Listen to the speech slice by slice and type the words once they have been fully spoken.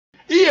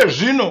iye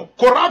zvino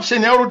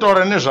corruption yauri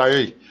kutaura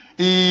nezvayo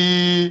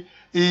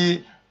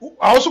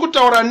hausi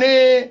kutaura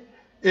ne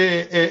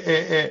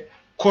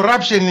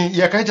corruption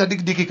yakaita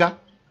dikidikika,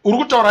 uri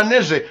kutaura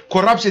nezve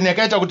corruption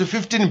yakaita kuti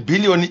 15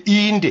 billion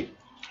iinde.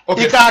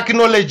 Okay.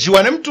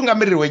 Ika-acknowledgewa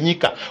nemutungamiriri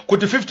wenyika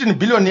kuti 15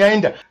 billion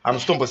yainda.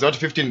 Hamusitomboziva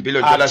kuti 15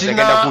 billion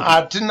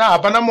hatina,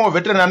 hapana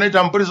veteran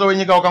anoita mupurisa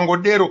wenyika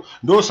wakangodero,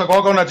 ndosaka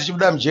wakaona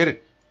tichibuda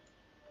mujere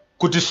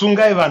kuti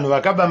sungai vanhu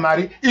vakaba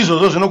mari,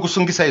 izvozvo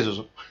zvinokusungisa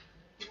izvozvo.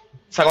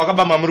 Saka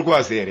wakaba mamuri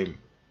kuvazi here?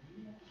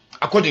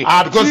 According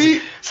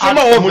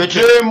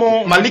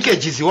mutemo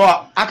malikeges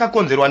wa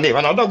akakonzerwa nei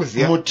vanhu vanoda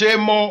kuziva.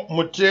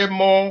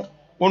 Mutemo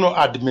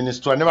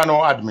unoadministrwa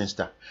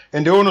nevanoadminister,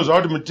 ende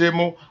unoziva kuti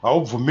mutemo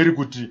haubvumiri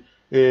kuti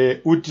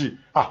uti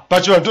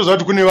pachivanhu toziva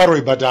kuti kune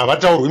varoi but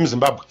havataurwi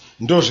muZimbabwe,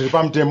 ndo zviri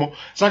pamutemo.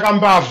 Saka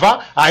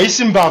mbavha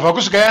haisi mbavha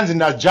kusvika yanzi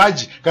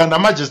najaji kana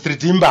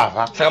namajistrate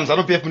imbavha. Saka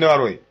muZANU-PF mune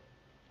varoi?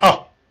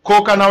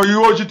 Ko kana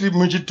iwe uchiti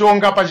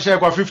muchitonga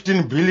pachishayikwa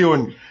 15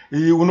 billion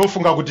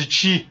unofunga kuti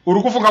chi?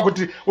 Uri kufunga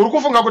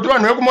kuti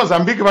vanhu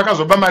vekumozambique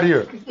vakazoba mari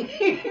iyo?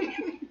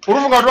 Uri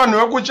kufunga kuti vanhu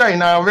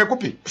vekuchina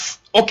vekupi?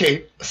 Okay,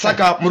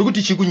 saka muri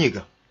kuti chi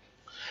kunyika?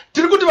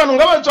 Tiri kuti vanhu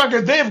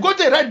ngavatsvake, they have got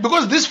a right,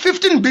 because this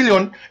 15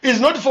 billion is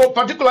not for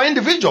particular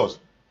individuals.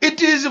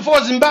 It is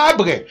for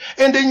Zimbabwe.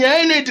 And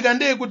nyaya inoitika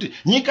ndeyekuti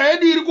nyika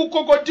yedu iri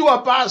kukokotiwa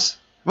pasi,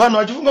 vanhu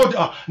vachifunga kuti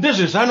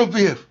ndezve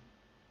ZANU-PF.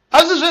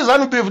 As is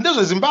ZANU-PF,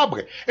 ndezve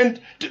Zimbabwe. And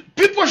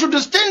people should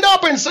stand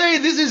up and say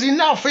this is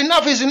enough,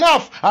 enough is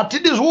enough.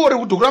 Hatidizvori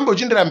kuti kurambe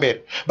uchindira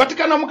mberi. But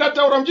kana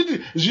mukataura muchiti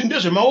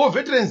ndezve war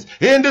veterans,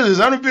 ndezve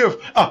ZANU-PF,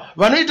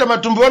 vanoita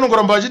matumbi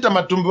vanongoramba vachiita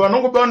matumbi,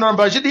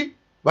 vanongoramba vachidi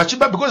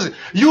vachiba, because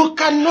you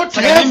cannot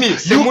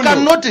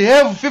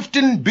have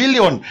 15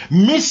 billion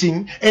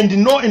missing and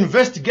no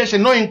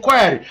investigation, no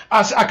inquiry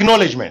as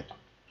acknowledgement.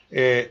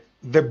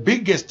 The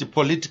biggest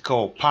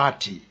political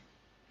party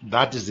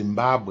that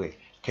Zimbabwe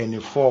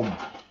can form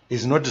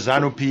is not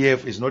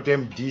ZANU-PF, is not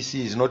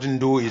MDC, is not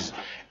NDU,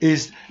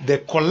 is the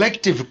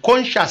collective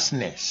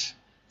consciousness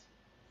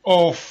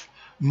of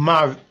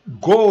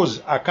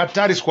goals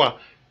akatariswa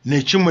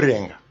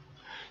nechimurenga.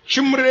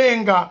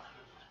 Chimurenga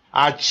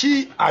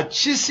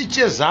hachisi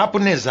cheZAPU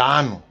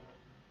neZANU.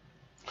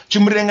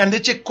 Chimurenga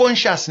ndeche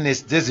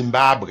consciousness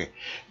dzeZimbabwe.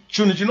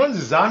 Chinhu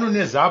chinonzi ZANU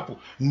neZAPU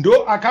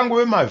ndo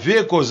akangove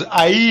mavehicles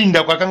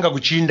ainda kwakanga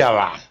kuchiinda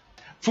vanhu.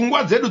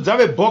 Pfungwa dzedu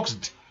dzave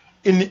boxed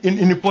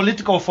in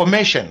political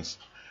formations.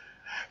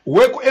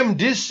 Weku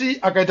MDC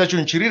akaita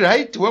chinhu chiri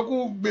right,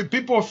 weku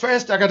People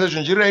First akaita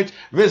chinhu chiri right,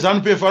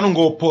 veZANU-PF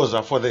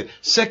vanongoopposa for the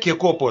sake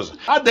yekuopposa.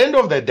 At the end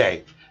of the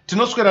day,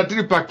 tinoswera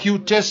tiri paqueue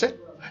tese,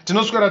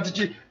 tinoswera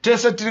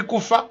tese tiri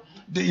kufa,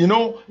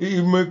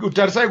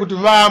 utarisai kuti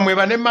vamwe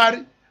vane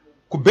mari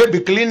kubaby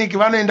clinic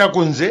vanoenda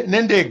kunze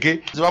nendege,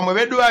 vamwe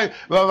vedu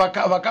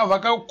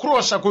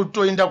vakakrosa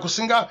kutoenda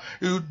kusinga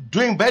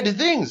doing bad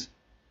things.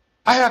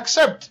 I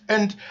accept,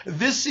 and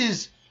this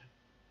is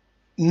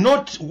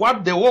not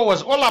what the war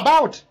was all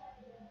about.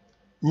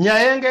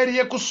 Nyaya yanga iri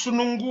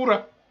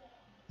yekusunungura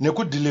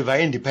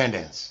nekudeliver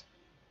independence,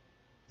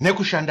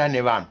 nekushanda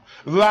nevanhu.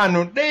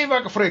 Vanhu dei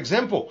for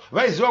example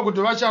vaiziva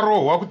kuti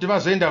vacharohwa kuti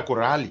vazoenda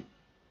kurally,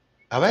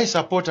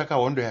 havaisapota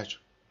kahondo yacho.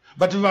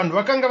 But vanhu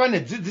vakanga vane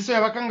dzidziso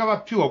yavakanga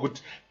vapiwa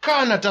kuti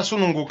kana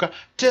tasununguka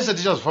tese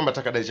tichazofamba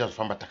takadai,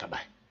 tichazofamba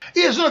takadai.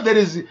 Yes, no, there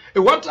is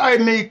what I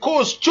may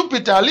call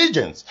stupid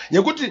allegiance.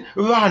 Yekuti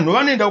vanhu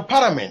vanoenda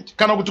kuparliament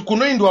kana kuti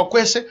kunoindwa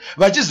kwese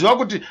vachiziva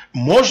kuti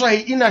mhosva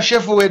iyi ina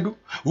shefu wedu,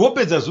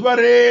 vopedza zuva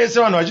rese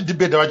vanhu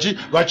vachidebata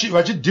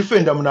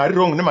vachidefenda munhu ari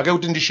wrong nemhaka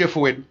yekuti ndi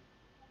shefu wedu.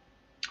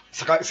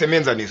 Saka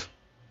semenzaniso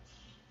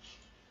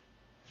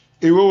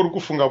iwe uri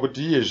kufunga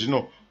kuti iye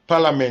zvino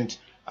parliament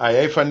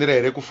haifanira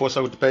here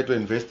kuforsa kuti paitwe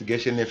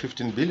investigation ye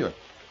 15 billion?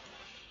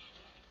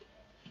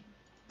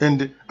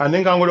 And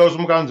anenge angoda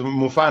kusumuka anzi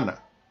mufana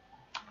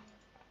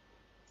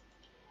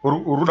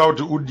uruda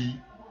kuti udi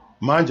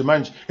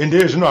manje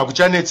ende zvino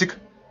hakuchanetsika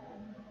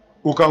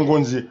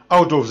ukangonzi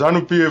out of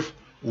ZANU-PF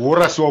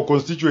worasiwa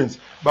constituents,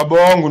 baba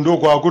wangu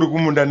ndoko akuri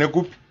kumunda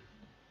nekupi.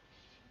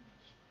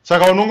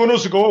 Saka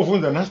unongonosvika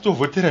wovhunza nhasi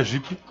tovhotera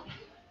zvipi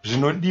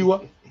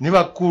zvinodiwa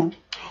nevakuru.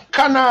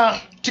 Kana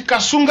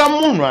tikasunga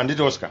munhu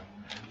handiti Oscar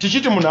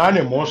tichiti munhu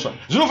ane mhosva,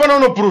 zvinofanira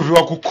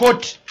kunopuruviwa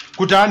kukoti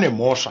kuti ane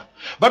mhosva.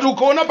 But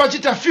ukaona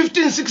pachita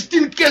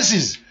 15-16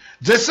 cases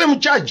the same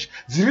charge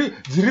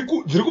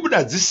dziri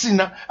kubuda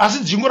dzisina asi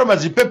dzichingoramba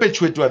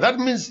dziperpetuatwa, that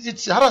means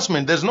it's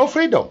harassment, there's no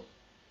freedom.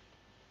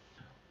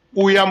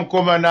 Uya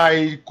mukomana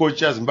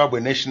aikocha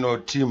Zimbabwe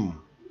national team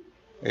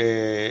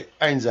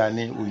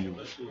ainzani uyu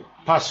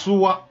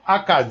Pasuwa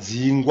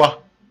akadzingwa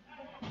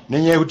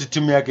nenyaya yekuti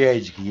timu yake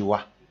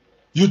yaidyiwa.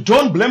 You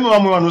don't blame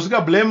vamwe vanhu,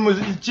 usika blame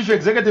chief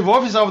executive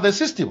officer of the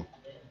system.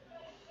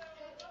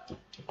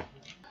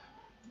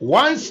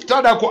 Once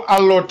tada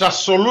kuallota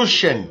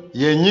solution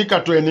yenyika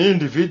to an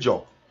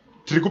individual,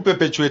 tiri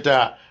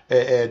kuperpetuata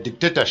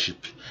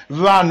dictatorship.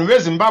 Vanhu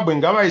veZimbabwe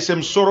ngavaise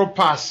musoro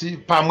pasi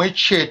pamwe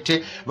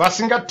chete,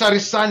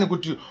 vasingatarisani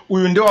kuti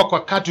uyu ndewa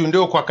kwakati uyu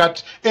ndewa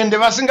kwakati, ende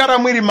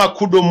vasingaramwiri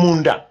makudo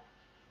munda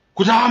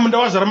kuti munda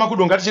wazara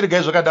makudo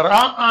ngatichiregai zvakadaro.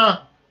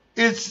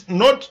 It's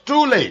not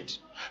too late.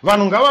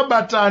 Vanhu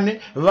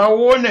ngavabatane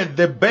vaone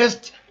the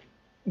best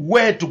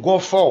way to go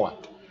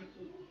forward.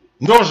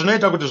 Ndo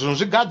zvinoita kuti zvinhu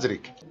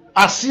zvigadzirike.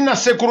 Asina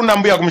sekuru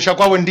nambuya kumusha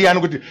kwavo ndiani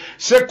kuti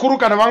sekuru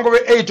kana vangove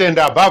 8 and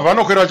above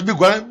vanokwera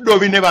vachibigwa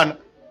dovi nevana.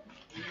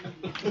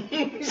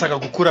 Saka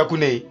kukura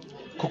kunei?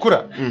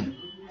 Kukura?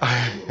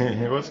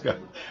 Oscar.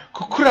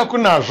 Kukura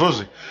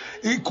kunazvozve.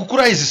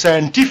 Kukura is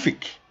scientific.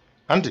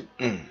 Handi?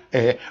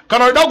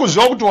 Kana uda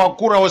kuziva kuti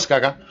wakura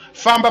Oscar,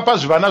 famba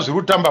pazvivana zviri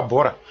kutamba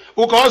bhora.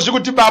 Ukawazvi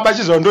kuti baba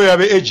chizo ndo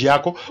yave age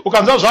yako,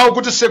 ukanza zvawo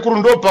kuti sekuru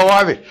ndo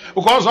pawave,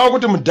 ukawazvawo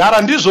kuti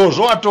mudhara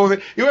ndizvozvo watove,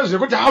 iwe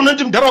zvekuti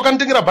unoti mudhara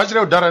wakandingira bhachi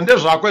reudhara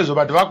ndezvako izvo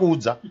bati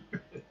vakuudza.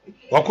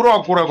 Wakura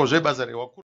ko zvebasa re wakura.